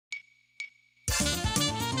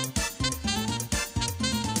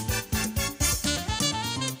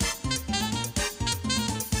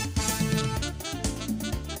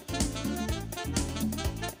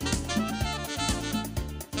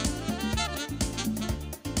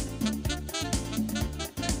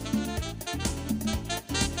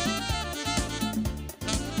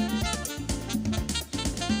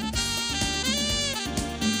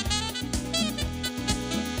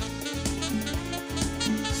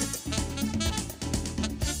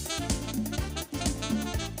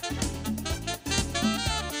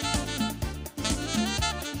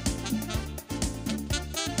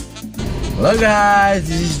Hello guys,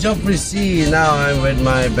 this is Joefre C. Now I'm with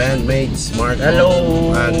my bandmates Marco. Hello,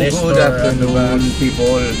 Nestor, good afternoon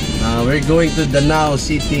people. We're going to DANAO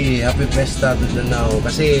City. Happy Fiesta to DANAO.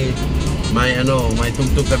 Kasi may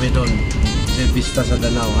tugtog kami doon. Kasi pista sa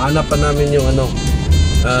DANAO. Hanap pa namin yung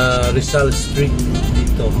Rizal Street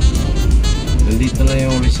dito. Nandito na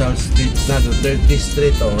yung Rizal Street na, 30th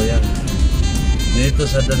Street. Oh, yan. Dito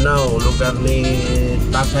sa DANAO, lugar ni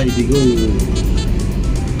Tatay Digong.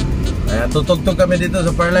 Kaya tutugtog kami dito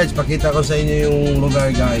sa FIRELIGHTS. Pakita ko sa inyo yung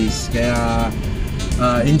lugar guys. Kaya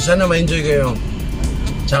sana ma-enjoy kayo.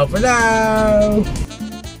 Ciao for now!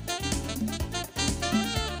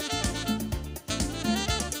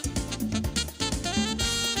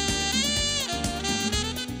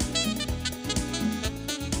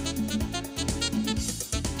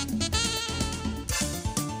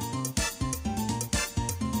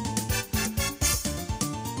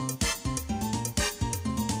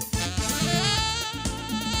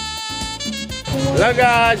 Hello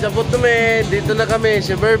guys, abot kami. Dito na kami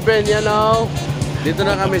sa Bourbon, yan o. Dito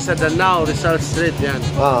na kami sa DANAO, Rizal Street, yan.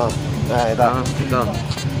 Ito.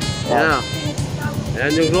 Yan o.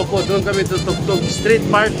 Yan yung grupo, doon kami tutugtog. Street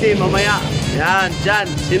party mamaya. Yan, dyan.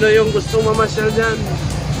 Sino yung gustong mamasyal dyan?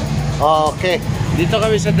 Okay. Dito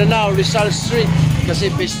kami sa DANAO, Rizal Street.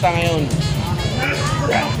 Kasi pista ngayon.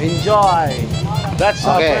 Enjoy. That's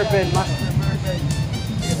our Bourbon, Master Bourbon.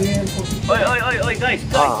 Oy guys.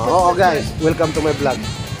 Guys, welcome to my vlog.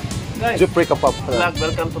 Guys, Joefre Capangpangan.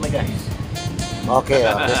 welcome to my guys. Okay,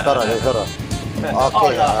 Nestor. Okay,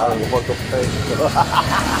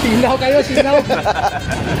 Silaw kayo, silaw.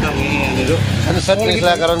 ano sa tingin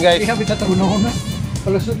sila karon guys? Iya, kita tagunaw na.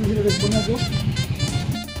 Palusot na sila responda ko.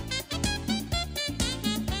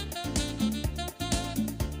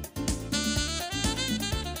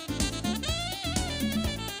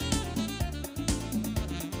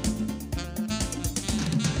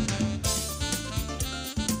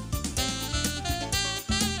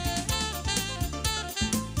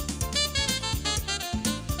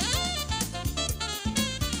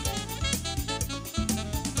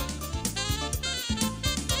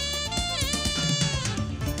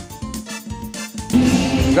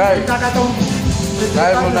 Guys,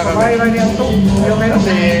 kaya muna kami.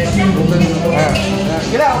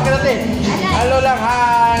 Kila, okay natin. Hello lang,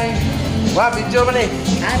 hi. Wah, video man eh.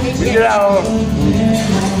 Video lang.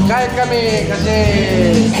 Kahit kami, kasi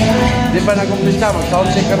di ba nag-umpisa,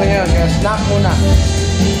 mag-soundcheck kami ngayon. Kaya snack muna.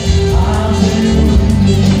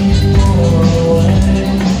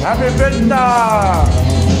 Happy Fiesta!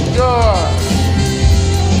 Good!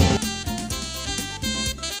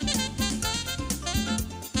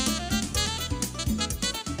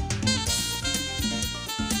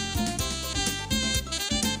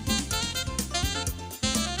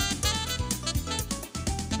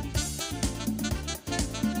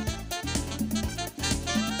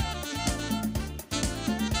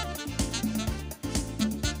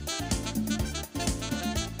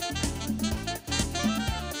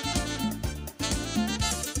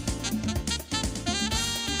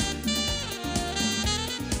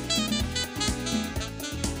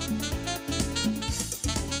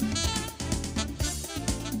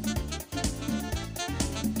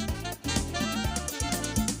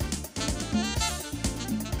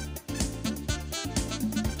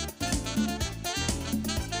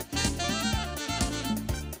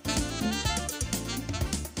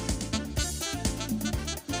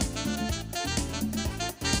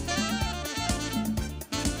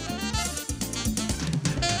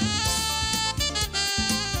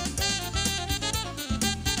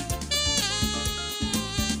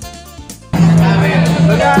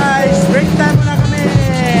 So guys, break time na kami.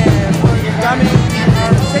 We're coming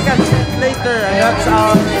our second shift later, and that's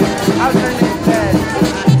our alternate bed.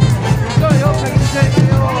 So yung nag-enjoy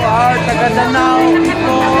kayo, our taga-DANAO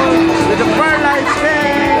people with the FIRELIGHTS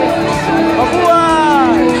bed.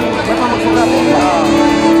 Mabuhay! Ba't mo magsugat?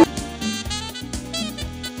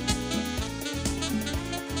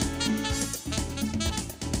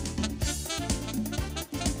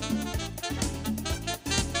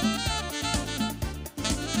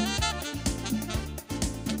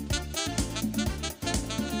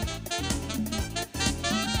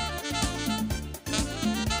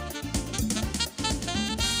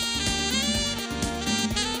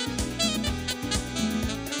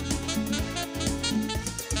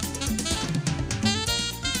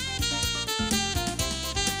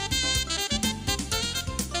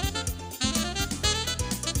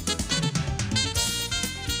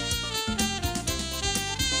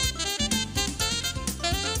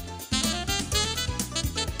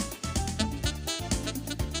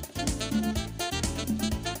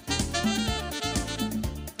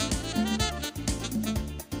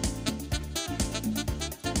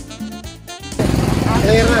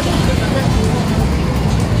 Clear na.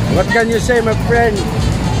 What can you say, my friend?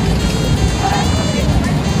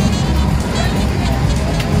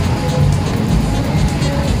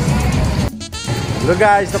 So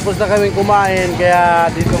guys, tapos na kami kumain, kaya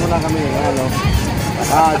dito muna kami, ano,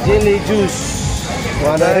 jelly juice.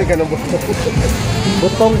 Wala rin ka ng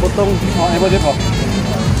butong. Butong. Oh, iba din po.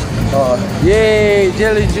 Oo. Yay,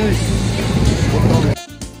 jelly juice.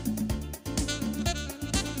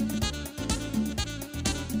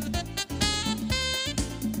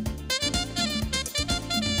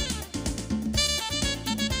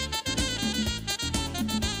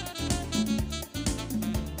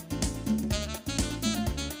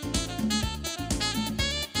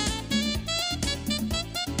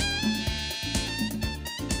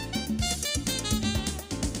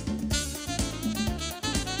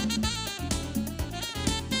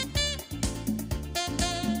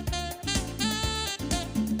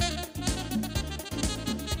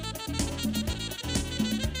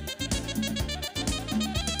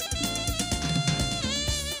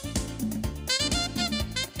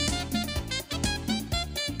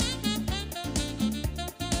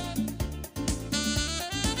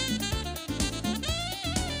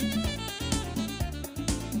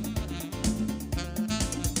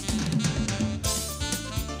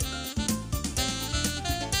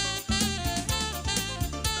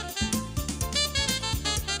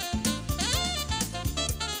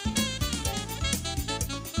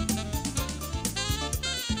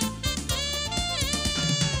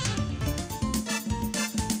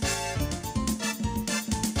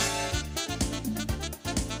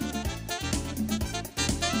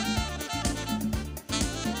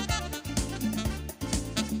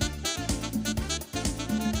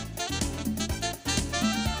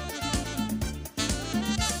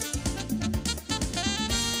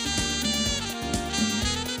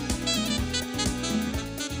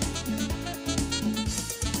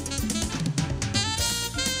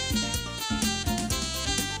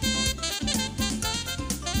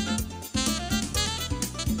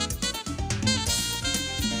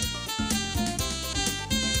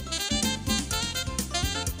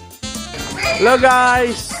 Hello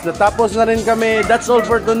guys, natapos na rin kami. That's all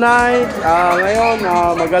for tonight. Ngayon,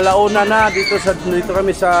 mag-alauna na dito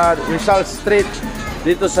kami sa Rizal Street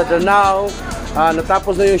dito sa DANAO.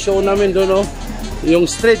 Natapos na yung show namin doon, yung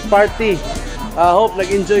street party. Hope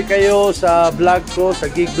nag-enjoy kayo sa vlog ko, sa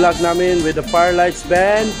gig vlog namin with the Firelights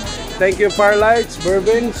band. Thank you Firelights,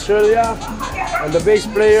 Bourbon, Shirley, and the bass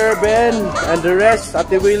player Ben, and the rest,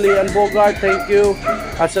 Ate Willie and Bogart, thank you.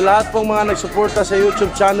 At sa lahat pong mga nagsuporta sa YouTube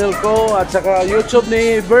channel ko at saka YouTube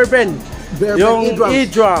ni Bourbon, yung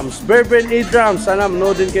E-Drums, Bourbon E-Drums, sana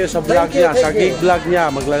manoodin kayo sa vlog niya, sa gig vlog niya,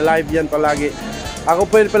 magla-live yan palagi. Ako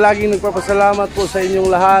po palaging nagpapasalamat po sa inyong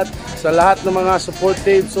lahat, sa lahat ng mga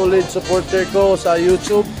supportive, solid supporter ko sa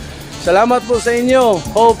YouTube. Salamat po sa inyo.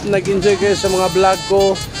 Hope nag-enjoy kayo sa mga vlog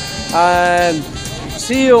ko. And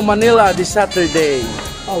see you Manila this Saturday.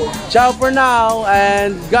 Ciao for now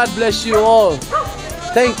and God bless you all.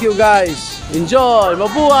 Thank you guys. Enjoy.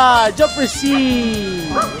 Mabuhay. Joefre C.